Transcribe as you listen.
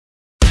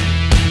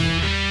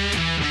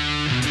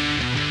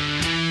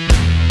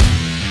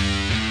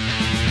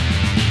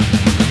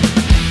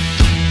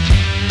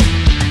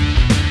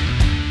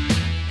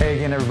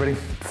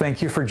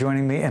Thank you for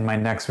joining me in my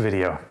next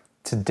video.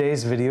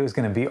 Today's video is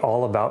going to be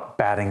all about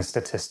batting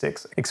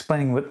statistics,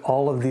 explaining what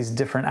all of these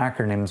different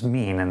acronyms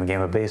mean in the game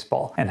of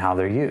baseball and how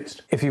they're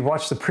used. If you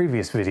watched the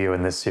previous video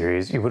in this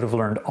series, you would have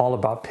learned all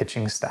about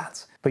pitching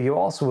stats, but you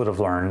also would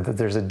have learned that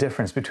there's a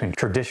difference between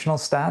traditional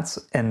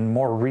stats and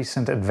more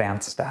recent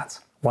advanced stats.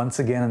 Once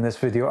again in this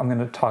video, I'm going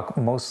to talk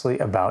mostly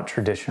about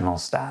traditional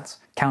stats,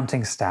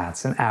 counting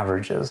stats and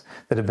averages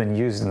that have been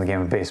used in the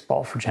game of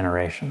baseball for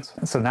generations.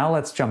 So now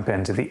let's jump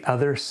into the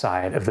other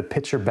side of the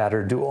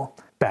pitcher-batter duel,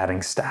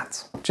 batting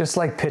stats. Just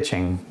like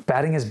pitching,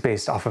 batting is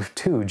based off of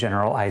two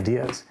general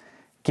ideas: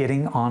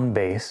 getting on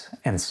base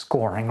and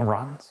scoring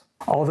runs.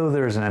 Although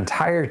there's an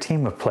entire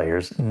team of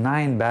players,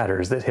 9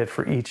 batters that hit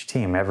for each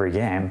team every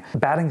game,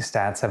 batting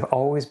stats have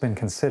always been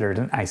considered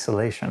in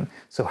isolation.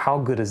 So how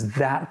good is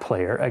that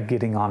player at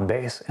getting on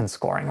base and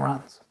scoring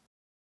runs?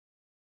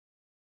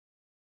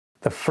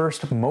 The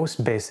first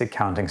most basic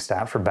counting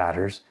stat for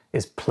batters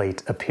is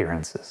plate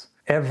appearances.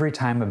 Every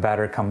time a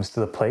batter comes to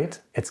the plate,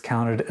 it's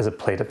counted as a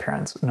plate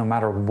appearance, no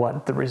matter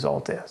what the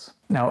result is.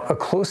 Now, a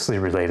closely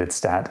related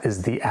stat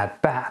is the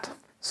at-bat.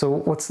 So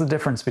what's the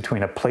difference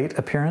between a plate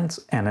appearance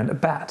and an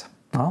at-bat?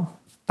 Well,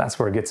 that's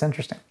where it gets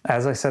interesting.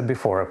 As I said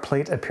before, a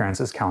plate appearance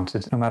is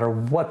counted no matter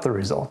what the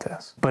result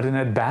is. But an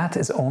at-bat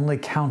is only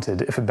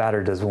counted if a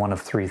batter does one of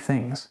 3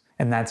 things.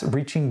 And that's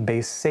reaching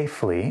base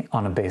safely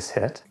on a base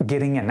hit,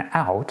 getting an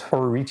out,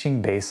 or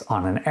reaching base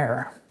on an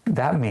error.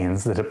 That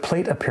means that a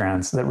plate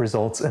appearance that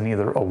results in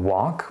either a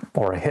walk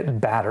or a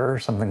hit batter or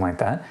something like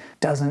that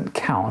doesn't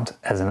count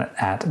as an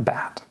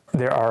at-bat.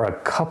 There are a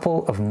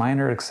couple of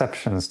minor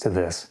exceptions to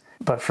this,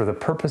 but for the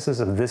purposes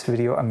of this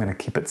video, I'm going to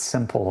keep it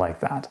simple like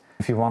that.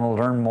 If you want to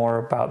learn more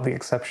about the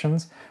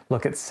exceptions,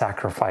 look at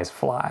sacrifice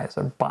flies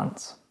or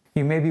bunts.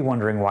 You may be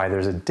wondering why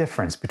there's a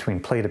difference between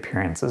plate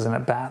appearances and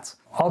at-bats.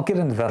 I'll get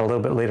into that a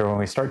little bit later when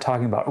we start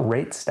talking about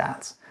rate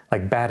stats,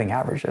 like batting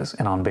averages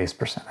and on-base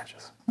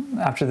percentages.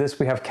 After this,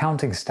 we have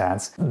counting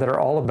stats that are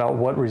all about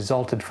what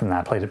resulted from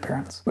that plate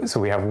appearance. So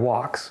we have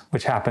walks,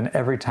 which happen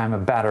every time a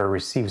batter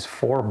receives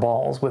 4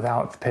 balls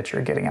without the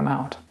pitcher getting him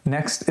out.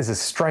 Next is a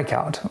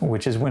strikeout,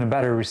 which is when a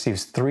batter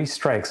receives 3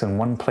 strikes in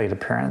one plate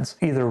appearance,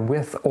 either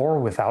with or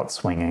without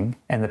swinging,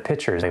 and the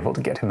pitcher is able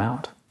to get him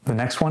out. The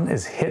next one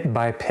is hit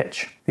by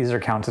pitch. These are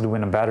counted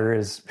when a batter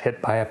is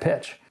hit by a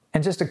pitch.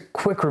 And just a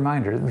quick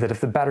reminder that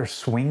if the batter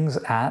swings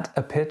at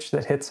a pitch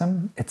that hits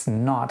him, it's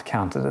not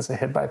counted as a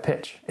hit by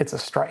pitch. It's a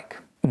strike.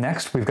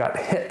 Next, we've got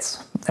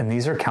hits, and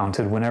these are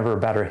counted whenever a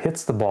batter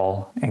hits the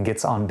ball and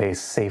gets on base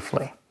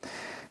safely.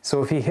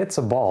 So if he hits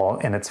a ball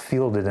and it's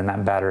fielded and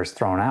that batter is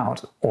thrown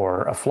out,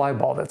 or a fly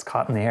ball that's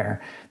caught in the air,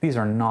 these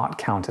are not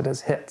counted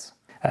as hits.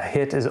 A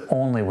hit is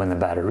only when the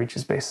batter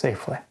reaches base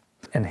safely.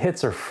 And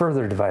hits are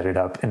further divided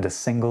up into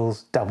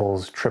singles,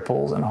 doubles,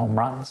 triples, and home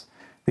runs.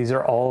 These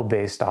are all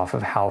based off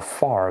of how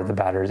far the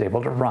batter is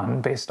able to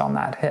run based on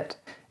that hit.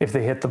 If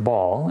they hit the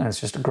ball and it's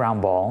just a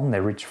ground ball and they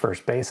reach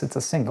first base, it's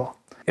a single.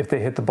 If they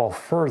hit the ball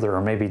further,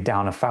 or maybe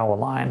down a foul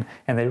line,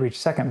 and they reach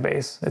second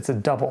base, it's a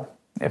double.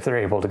 If they're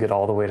able to get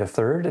all the way to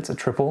third, it's a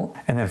triple.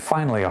 And then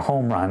finally, a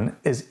home run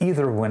is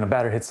either when a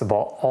batter hits the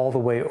ball all the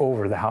way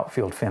over the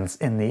outfield fence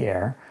in the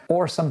air,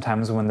 or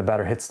sometimes when the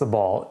batter hits the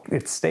ball,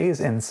 it stays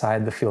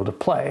inside the field of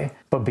play,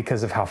 but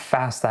because of how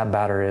fast that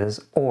batter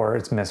is, or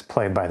it's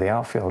misplayed by the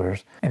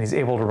outfielders, and he's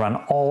able to run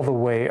all the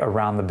way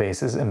around the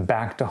bases and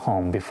back to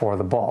home before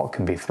the ball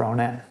can be thrown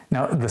in.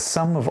 Now, the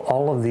sum of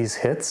all of these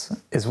hits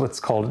is what's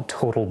called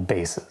total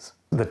bases.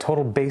 The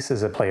total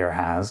bases a player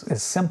has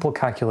is simple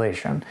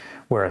calculation,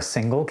 where a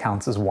single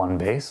counts as 1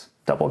 base,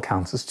 double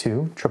counts as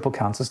 2, triple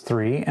counts as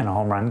 3, and a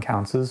home run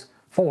counts as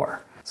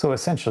 4. So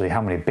essentially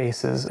how many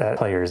bases a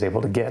player is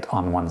able to get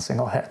on one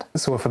single hit.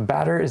 So if a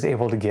batter is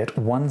able to get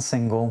 1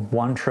 single,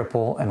 1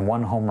 triple, and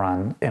 1 home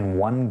run in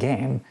one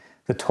game,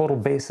 the total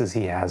bases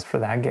he has for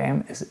that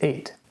game is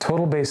 8.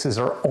 Total bases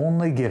are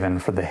only given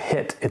for the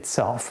hit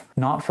itself,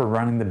 not for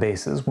running the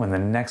bases when the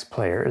next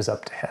player is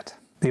up to hit.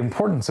 The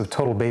importance of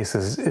total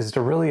bases is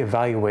to really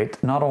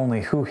evaluate not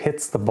only who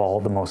hits the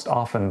ball the most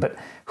often, but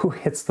who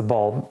hits the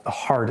ball the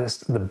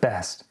hardest, the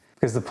best.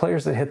 Because the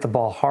players that hit the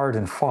ball hard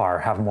and far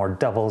have more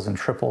doubles and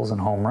triples and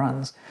home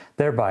runs,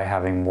 thereby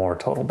having more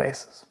total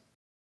bases.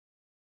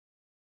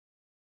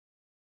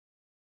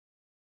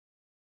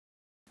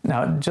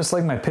 Now, just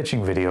like my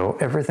pitching video,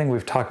 everything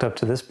we've talked up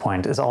to this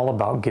point is all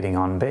about getting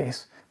on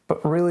base.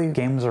 But really,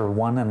 games are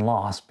won and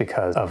lost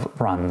because of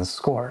runs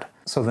scored.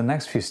 So the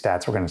next few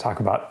stats we're going to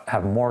talk about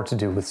have more to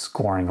do with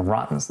scoring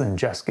runs than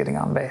just getting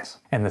on base.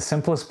 And the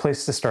simplest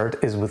place to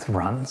start is with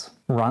runs.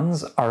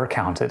 Runs are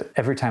counted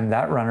every time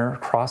that runner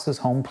crosses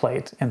home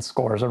plate and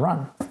scores a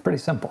run. Pretty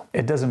simple.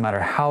 It doesn't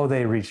matter how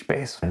they reach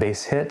base. A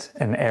base hit,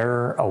 an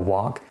error, a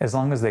walk, as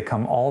long as they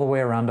come all the way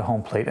around to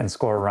home plate and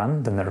score a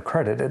run, then they're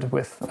credited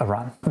with a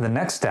run. The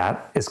next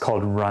stat is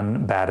called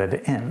run batted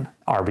in,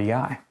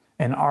 RBI.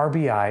 An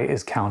RBI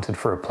is counted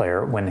for a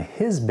player when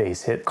his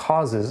base hit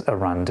causes a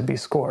run to be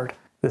scored.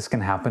 This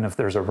can happen if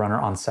there's a runner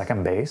on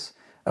second base,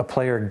 a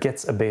player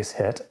gets a base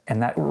hit,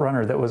 and that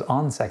runner that was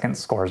on second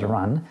scores a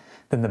run.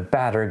 then the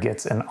batter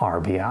gets an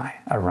RBI,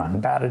 a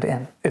run batted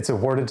in. It's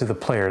awarded to the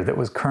player that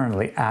was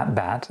currently at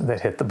bat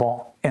that hit the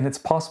ball. And it's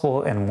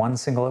possible in one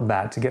single at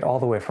bat to get all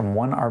the way from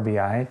 1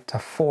 RBI to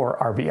 4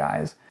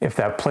 RBIs if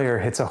that player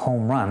hits a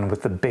home run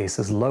with the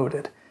bases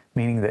loaded,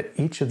 meaning that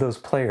each of those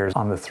players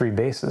on the 3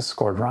 bases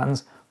scored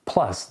runs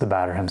plus the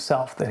batter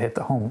himself that hit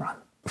the home run.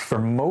 For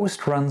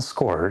most runs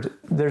scored,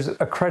 there's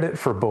a credit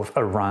for both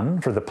a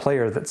run for the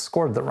player that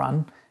scored the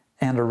run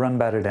and a run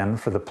batted in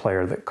for the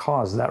player that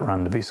caused that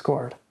run to be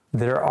scored.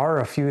 There are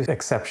a few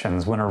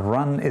exceptions when a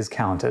run is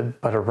counted,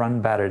 but a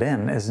run batted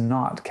in is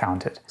not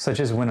counted, such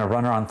as when a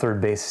runner on third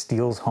base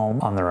steals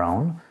home on their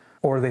own,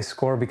 or they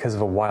score because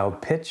of a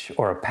wild pitch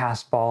or a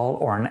passed ball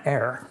or an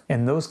error.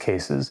 In those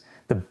cases,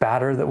 the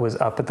batter that was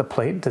up at the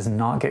plate does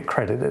not get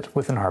credited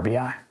with an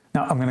RBI.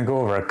 Now, I'm going to go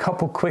over a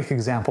couple quick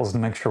examples to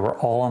make sure we're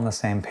all on the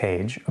same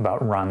page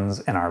about runs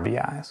and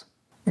RBIs.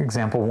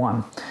 Example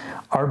 1.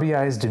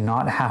 RBIs do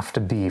not have to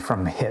be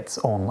from hits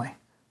only.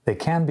 They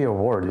can be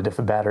awarded if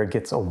a batter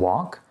gets a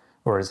walk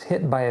or is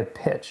hit by a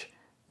pitch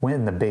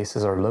when the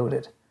bases are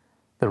loaded.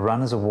 The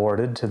run is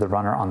awarded to the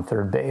runner on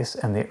third base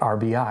and the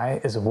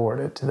RBI is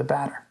awarded to the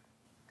batter.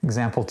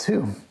 Example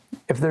 2.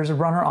 If there's a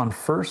runner on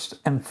first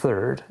and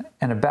third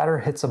and a batter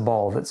hits a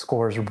ball that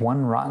scores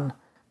 1 run,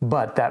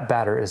 but that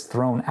batter is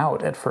thrown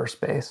out at first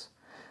base,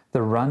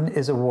 the run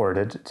is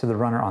awarded to the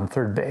runner on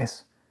third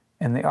base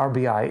and the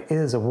RBI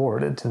is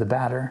awarded to the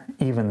batter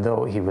even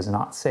though he was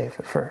not safe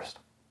at first.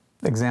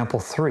 Example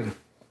 3.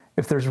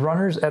 If there's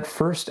runners at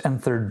first and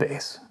third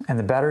base, and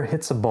the batter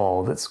hits a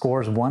ball that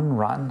scores 1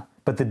 run,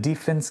 but the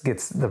defense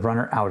gets the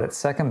runner out at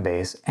second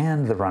base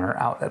and the runner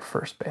out at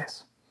first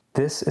base.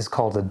 This is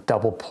called a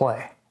double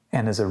play,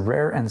 and is a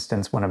rare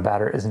instance when a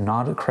batter is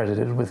not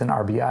accredited with an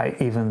RBI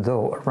even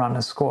though a run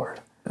is scored.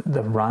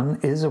 The run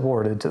is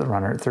awarded to the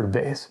runner at third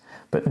base,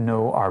 but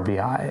no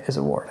RBI is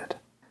awarded.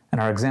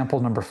 And our example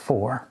number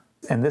 4,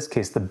 in this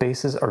case the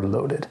bases are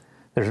loaded.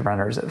 There's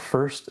runners at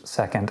first,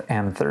 second,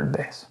 and third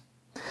base.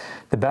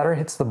 The batter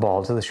hits the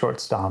ball to the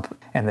shortstop,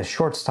 and the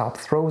shortstop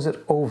throws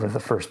it over the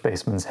first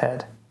baseman's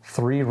head.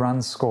 3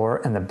 runs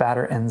score, and the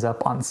batter ends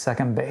up on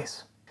second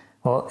base.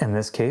 Well, in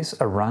this case,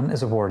 a run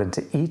is awarded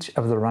to each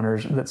of the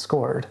runners that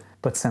scored,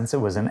 but since it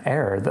was an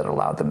error that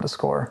allowed them to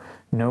score,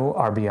 no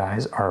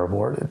RBIs are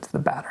awarded to the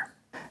batter.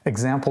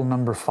 Example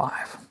number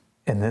 5.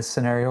 In this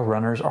scenario,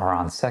 runners are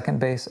on second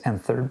base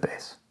and third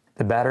base.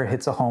 The batter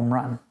hits a home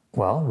run.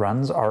 Well,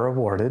 runs are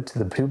awarded to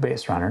the 2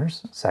 base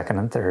runners, second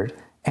and third,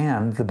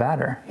 and the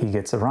batter, he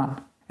gets a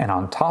run. And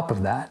on top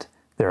of that,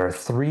 there are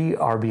 3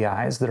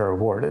 RBIs that are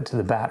awarded to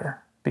the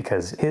batter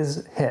because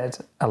his hit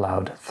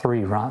allowed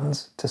 3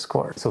 runs to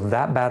score. So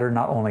that batter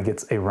not only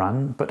gets a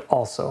run, but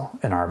also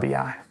an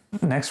RBI.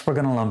 Next, we're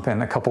going to lump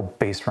in a couple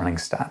base running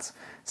stats,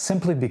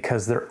 simply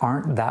because there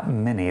aren't that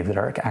many that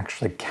are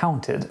actually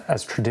counted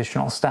as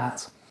traditional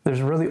stats.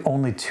 There's really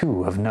only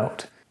 2 of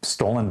note: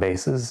 stolen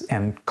bases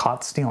and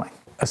caught stealing.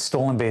 A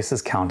stolen base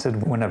is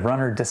counted when a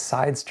runner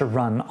decides to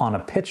run on a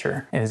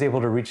pitcher and is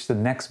able to reach the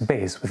next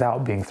base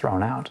without being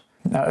thrown out.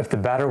 Now, if the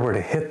batter were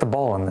to hit the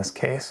ball in this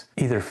case,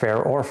 either fair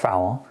or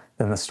foul,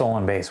 then the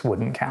stolen base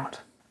wouldn't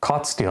count.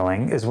 Caught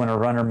stealing is when a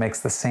runner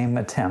makes the same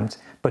attempt,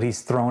 but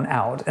he's thrown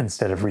out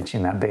instead of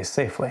reaching that base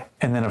safely.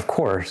 And then, of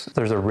course,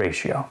 there's a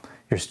ratio.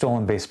 Your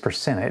stolen base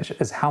percentage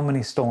is how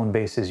many stolen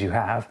bases you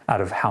have out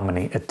of how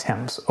many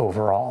attempts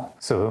overall.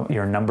 So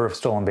your number of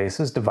stolen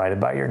bases divided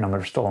by your number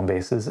of stolen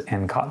bases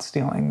and caught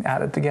stealing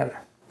added together.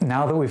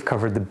 Now that we've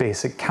covered the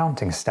basic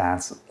counting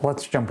stats,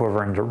 let's jump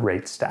over into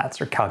rate stats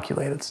or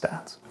calculated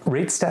stats.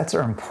 Rate stats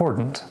are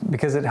important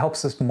because it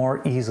helps us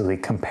more easily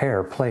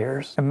compare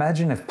players.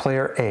 Imagine if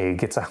player A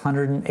gets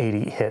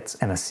 180 hits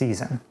in a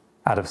season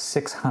out of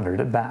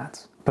 600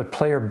 at-bats. But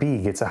player B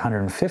gets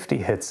 150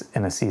 hits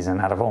in a season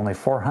out of only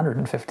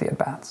 450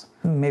 at-bats.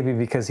 Maybe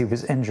because he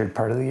was injured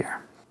part of the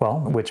year. Well,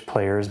 which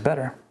player is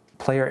better?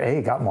 Player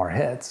A got more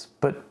hits,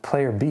 but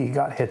player B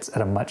got hits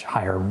at a much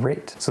higher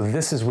rate. So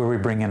this is where we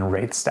bring in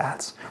rate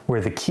stats, where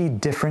the key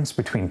difference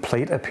between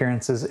plate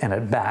appearances and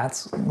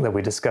at-bats that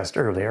we discussed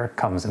earlier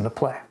comes into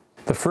play.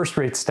 The first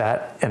rate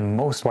stat, and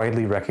most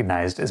widely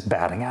recognized, is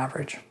batting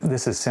average.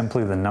 This is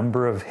simply the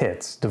number of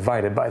hits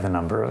divided by the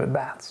number of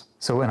at-bats.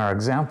 So in our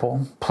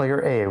example,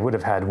 player A would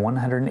have had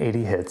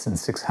 180 hits and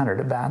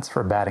 600 at-bats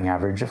for a batting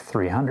average of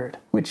 300,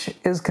 which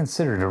is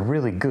considered a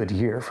really good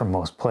year for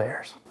most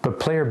players. But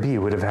player B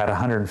would have had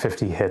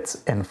 150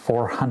 hits and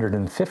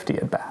 450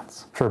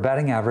 at-bats for a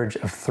batting average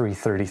of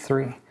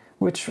 333,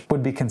 which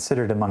would be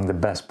considered among the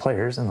best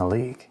players in the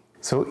league.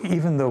 So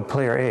even though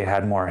player A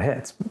had more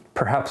hits,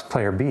 perhaps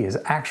player B is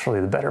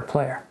actually the better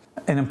player.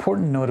 An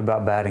important note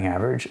about batting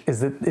average is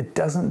that it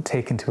doesn't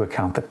take into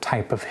account the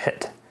type of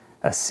hit.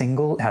 A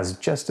single has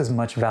just as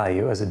much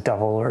value as a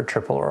double or a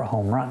triple or a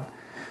home run.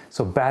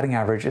 So batting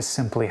average is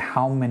simply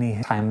how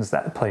many times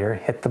that player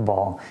hit the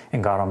ball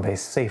and got on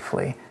base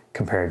safely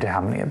compared to how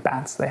many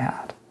at-bats they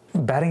had.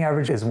 Batting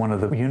average is one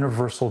of the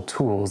universal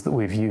tools that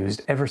we've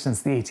used ever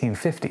since the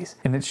 1850s,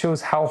 and it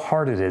shows how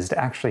hard it is to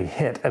actually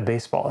hit a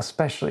baseball,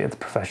 especially at the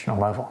professional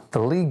level. The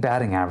league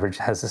batting average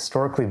has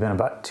historically been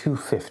about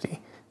 250,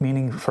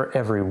 meaning for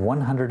every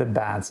 100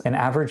 at-bats, an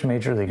average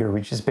major leaguer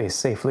reaches base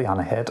safely on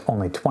a hit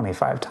only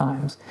 25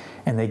 times,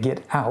 and they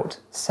get out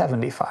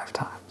 75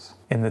 times.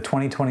 In the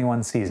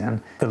 2021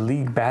 season, the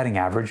league batting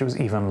average was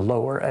even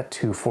lower at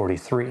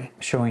 243,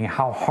 showing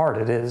how hard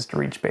it is to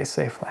reach base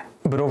safely.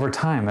 But over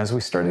time, as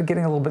we started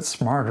getting a little bit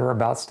smarter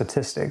about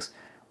statistics,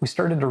 we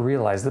started to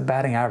realize that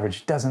batting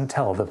average doesn't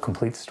tell the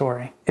complete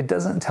story. It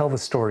doesn't tell the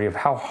story of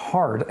how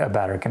hard a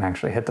batter can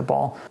actually hit the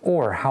ball,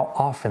 or how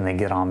often they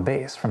get on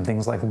base from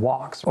things like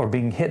walks or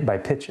being hit by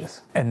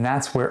pitches. And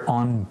that's where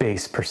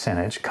on-base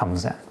percentage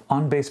comes in.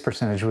 On-base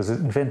percentage was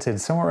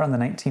invented somewhere around the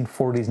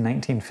 1940s,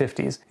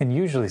 1950s, and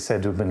usually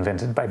said to have been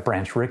invented by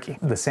Branch Rickey,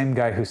 the same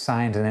guy who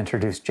signed and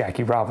introduced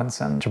Jackie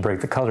Robinson to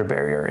break the color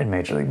barrier in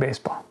Major League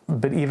Baseball.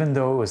 But even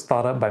though it was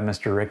thought up by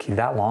Mr. Rickey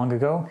that long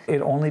ago,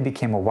 it only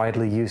became a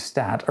widely used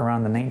stat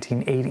around the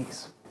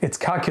 1980s. It's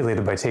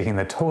calculated by taking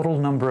the total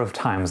number of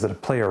times that a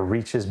player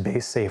reaches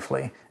base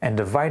safely and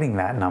dividing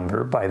that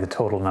number by the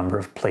total number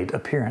of plate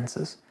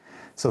appearances.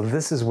 So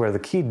this is where the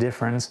key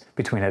difference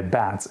between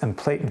at-bats and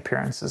plate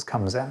appearances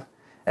comes in.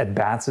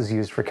 At-bats is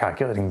used for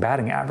calculating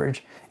batting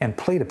average, and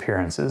plate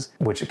appearances,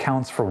 which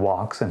accounts for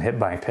walks and hit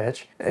by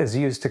pitch, is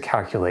used to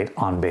calculate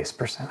on-base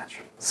percentage.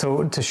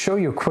 So to show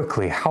you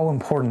quickly how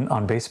important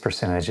on-base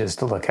percentage is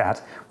to look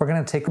at, we're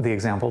going to take the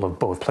example of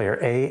both player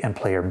A and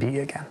player B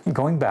again.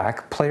 Going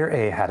back, player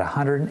A had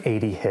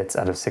 180 hits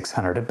out of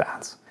 600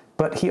 at-bats.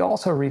 But he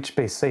also reached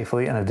base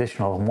safely an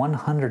additional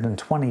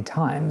 120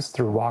 times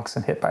through walks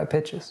and hit by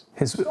pitches.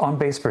 His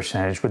on-base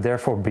percentage would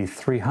therefore be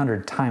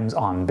 300 times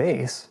on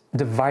base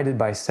divided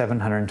by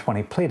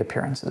 720 plate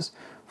appearances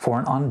for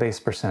an on-base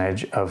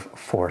percentage of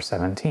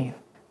 417.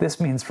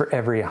 This means for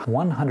every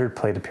 100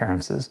 plate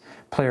appearances,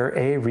 player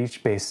A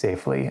reached base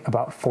safely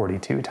about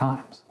 42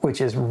 times,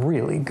 which is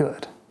really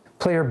good.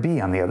 Player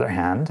B, on the other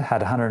hand,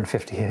 had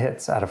 150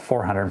 hits out of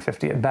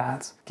 450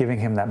 at-bats, giving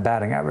him that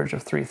batting average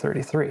of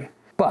 333.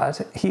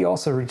 But he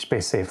also reached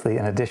base safely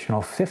an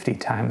additional 50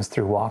 times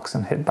through walks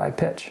and hit by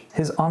pitch.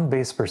 His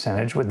on-base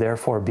percentage would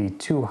therefore be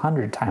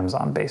 200 times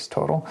on base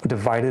total,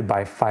 divided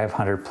by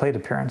 500 plate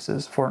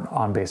appearances for an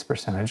on-base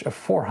percentage of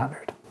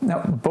 400. Now,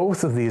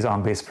 both of these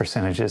on-base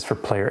percentages for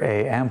player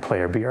A and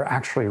player B are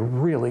actually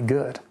really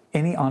good.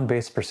 Any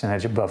on-base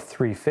percentage above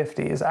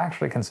 350 is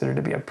actually considered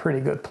to be a pretty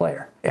good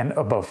player, and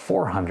above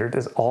 400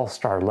 is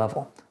all-star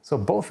level. So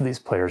both of these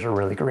players are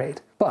really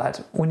great.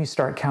 But when you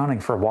start counting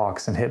for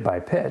walks and hit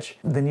by pitch,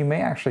 then you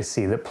may actually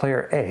see that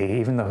player A,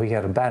 even though he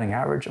had a batting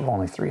average of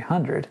only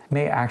 300,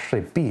 may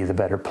actually be the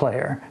better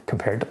player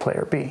compared to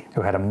player B,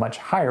 who had a much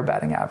higher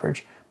batting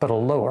average, but a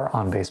lower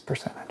on-base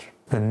percentage.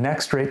 The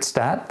next rate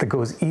stat that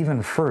goes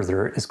even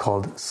further is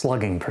called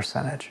slugging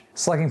percentage.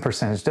 Slugging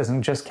percentage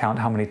doesn't just count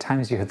how many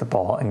times you hit the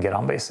ball and get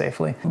on base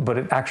safely, but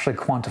it actually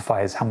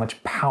quantifies how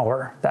much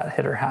power that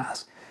hitter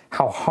has,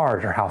 how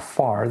hard or how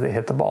far they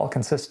hit the ball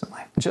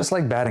consistently. Just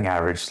like batting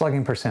average,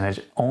 slugging percentage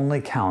only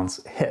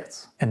counts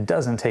hits and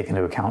doesn't take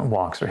into account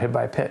walks or hit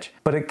by pitch,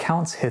 but it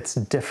counts hits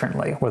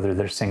differently, whether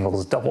they're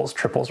singles, doubles,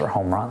 triples, or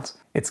home runs.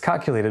 It's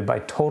calculated by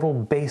total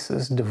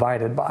bases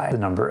divided by the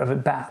number of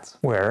at-bats,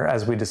 where,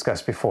 as we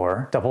discussed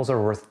before, doubles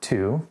are worth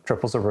 2,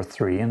 triples are worth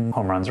 3, and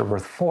home runs are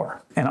worth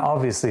 4. And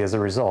obviously, as a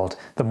result,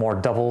 the more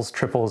doubles,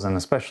 triples, and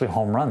especially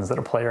home runs that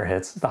a player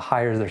hits, the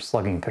higher their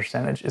slugging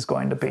percentage is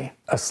going to be.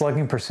 A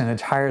slugging percentage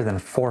higher than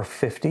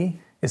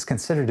 450 is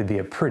considered to be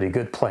a pretty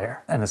good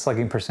player, and a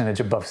slugging percentage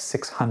above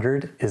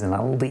 600 is an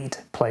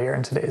elite player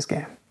in today's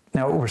game.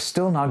 Now, we're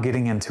still not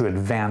getting into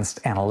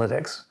advanced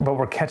analytics, but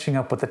we're catching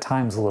up with the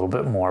times a little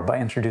bit more by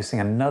introducing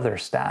another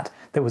stat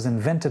that was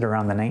invented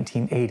around the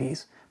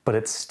 1980s, but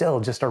it's still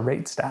just a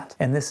rate stat.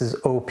 And this is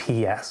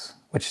OPS,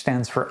 which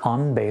stands for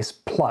on-base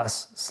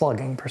plus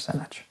slugging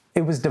percentage.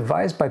 It was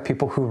devised by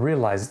people who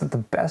realized that the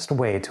best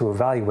way to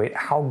evaluate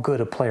how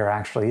good a player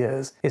actually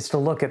is to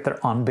look at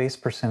their on-base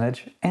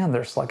percentage and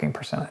their slugging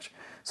percentage.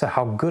 So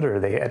how good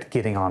are they at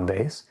getting on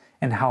base?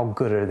 And how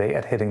good are they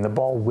at hitting the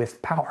ball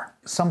with power?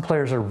 Some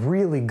players are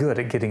really good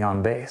at getting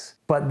on base,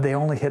 but they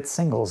only hit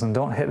singles and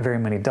don't hit very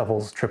many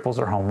doubles, triples,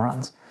 or home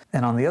runs.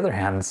 And on the other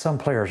hand, some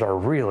players are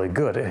really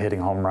good at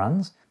hitting home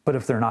runs, but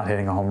if they're not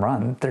hitting a home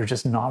run, they're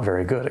just not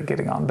very good at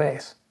getting on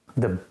base.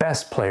 The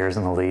best players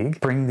in the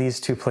league bring these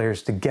two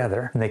players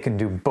together, and they can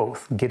do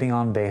both getting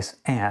on base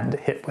and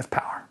hit with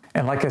power.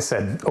 And like I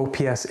said,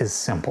 OPS is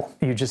simple.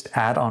 You just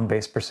add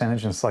on-base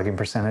percentage and slugging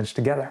percentage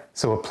together.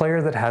 So a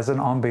player that has an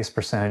on-base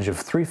percentage of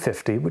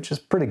 350, which is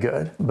pretty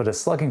good, but a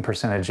slugging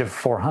percentage of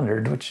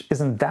 400, which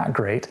isn't that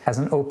great, has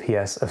an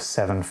OPS of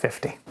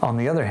 750. On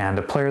the other hand,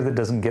 a player that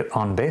doesn't get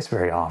on base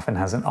very often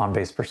has an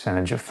on-base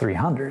percentage of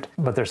 300,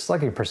 but their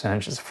slugging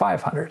percentage is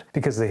 500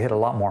 because they hit a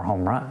lot more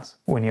home runs.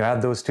 When you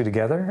add those two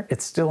together,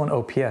 it's still an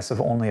OPS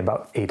of only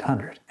about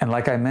 800. And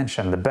like I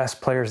mentioned, the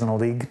best players in the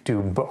league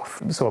do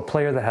both. So a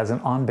player that has an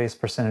on-base on-base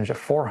percentage of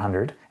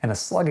 400 and a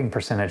slugging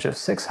percentage of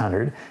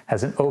 600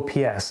 has an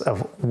OPS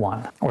of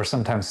 1, or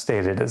sometimes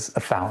stated as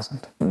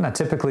 1,000. Now,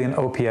 typically an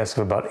OPS of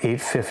about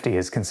 850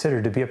 is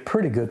considered to be a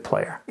pretty good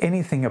player.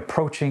 Anything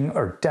approaching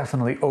or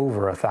definitely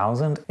over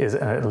 1,000 is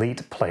an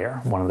elite player,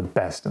 one of the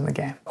best in the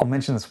game. I'll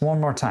mention this one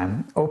more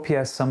time.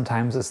 OPS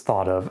sometimes is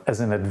thought of as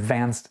an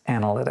advanced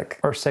analytic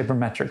or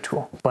sabermetric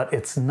tool, but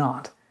it's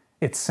not.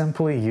 It's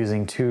simply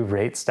using two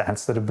rate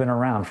stats that have been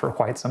around for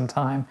quite some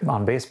time,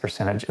 on-base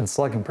percentage and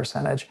slugging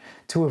percentage,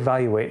 to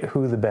evaluate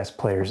who the best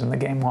players in the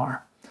game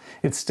are.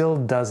 It still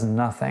does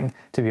nothing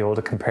to be able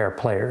to compare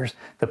players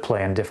that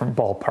play in different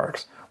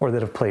ballparks or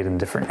that have played in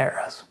different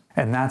eras.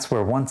 And that's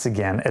where, once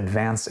again,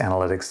 advanced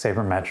analytics,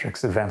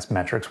 sabermetrics, advanced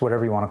metrics,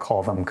 whatever you want to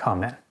call them,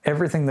 come in.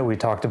 Everything that we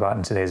talked about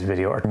in today's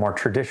video are more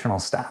traditional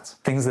stats,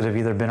 things that have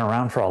either been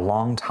around for a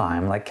long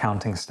time, like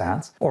counting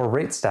stats, or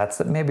rate stats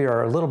that maybe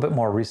are a little bit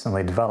more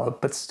recently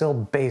developed, but still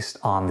based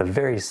on the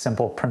very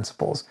simple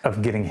principles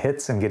of getting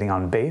hits and getting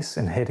on base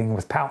and hitting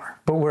with power.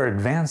 But where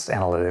advanced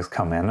analytics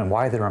come in and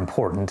why they're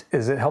important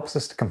is it helps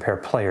us to compare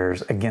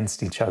players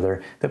against each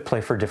other that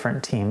play for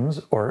different teams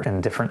or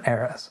in different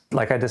eras.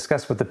 Like I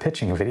discussed with the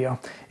pitching video,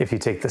 if you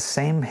take the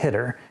same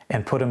hitter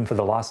and put him for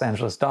the Los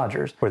Angeles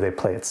Dodgers, where they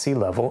play at sea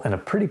level in a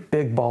pretty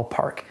big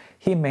ballpark,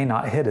 he may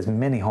not hit as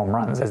many home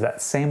runs as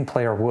that same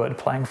player would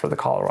playing for the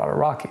Colorado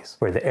Rockies,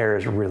 where the air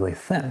is really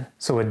thin.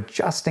 So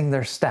adjusting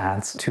their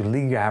stats to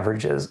league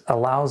averages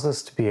allows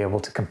us to be able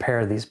to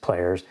compare these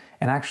players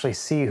and actually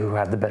see who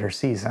had the better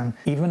season.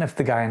 Even if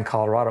the guy in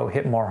Colorado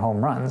hit more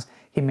home runs,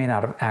 he may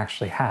not have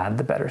actually had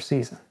the better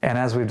season. And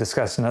as we've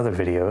discussed in other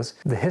videos,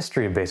 the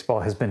history of baseball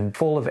has been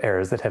full of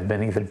eras that have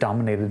been either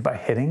dominated by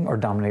hitting or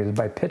dominated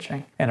by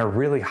pitching. And a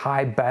really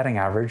high batting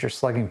average or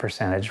slugging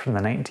percentage from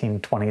the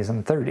 1920s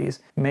and 30s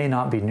may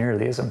not be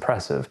nearly as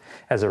impressive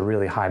as a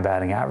really high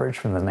batting average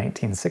from the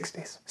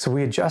 1960s. So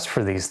we adjust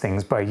for these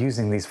things by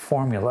using these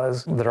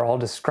formulas that are all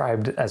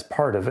described as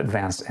part of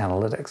advanced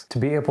analytics to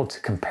be able to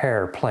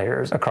compare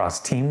players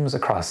across teams,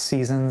 across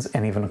seasons,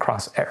 and even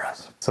across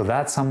eras. So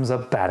that sums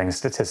up batting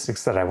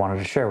statistics that I wanted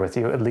to share with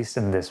you, at least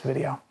in this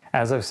video.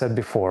 As I've said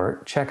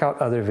before, check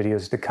out other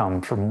videos to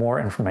come for more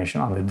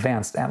information on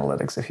advanced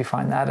analytics if you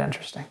find that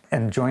interesting.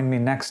 And join me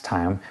next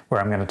time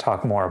where I'm going to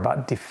talk more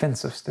about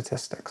defensive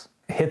statistics.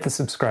 Hit the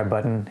subscribe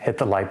button, hit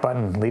the like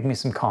button, leave me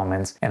some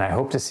comments, and I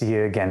hope to see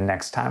you again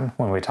next time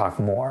when we talk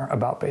more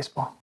about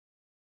baseball.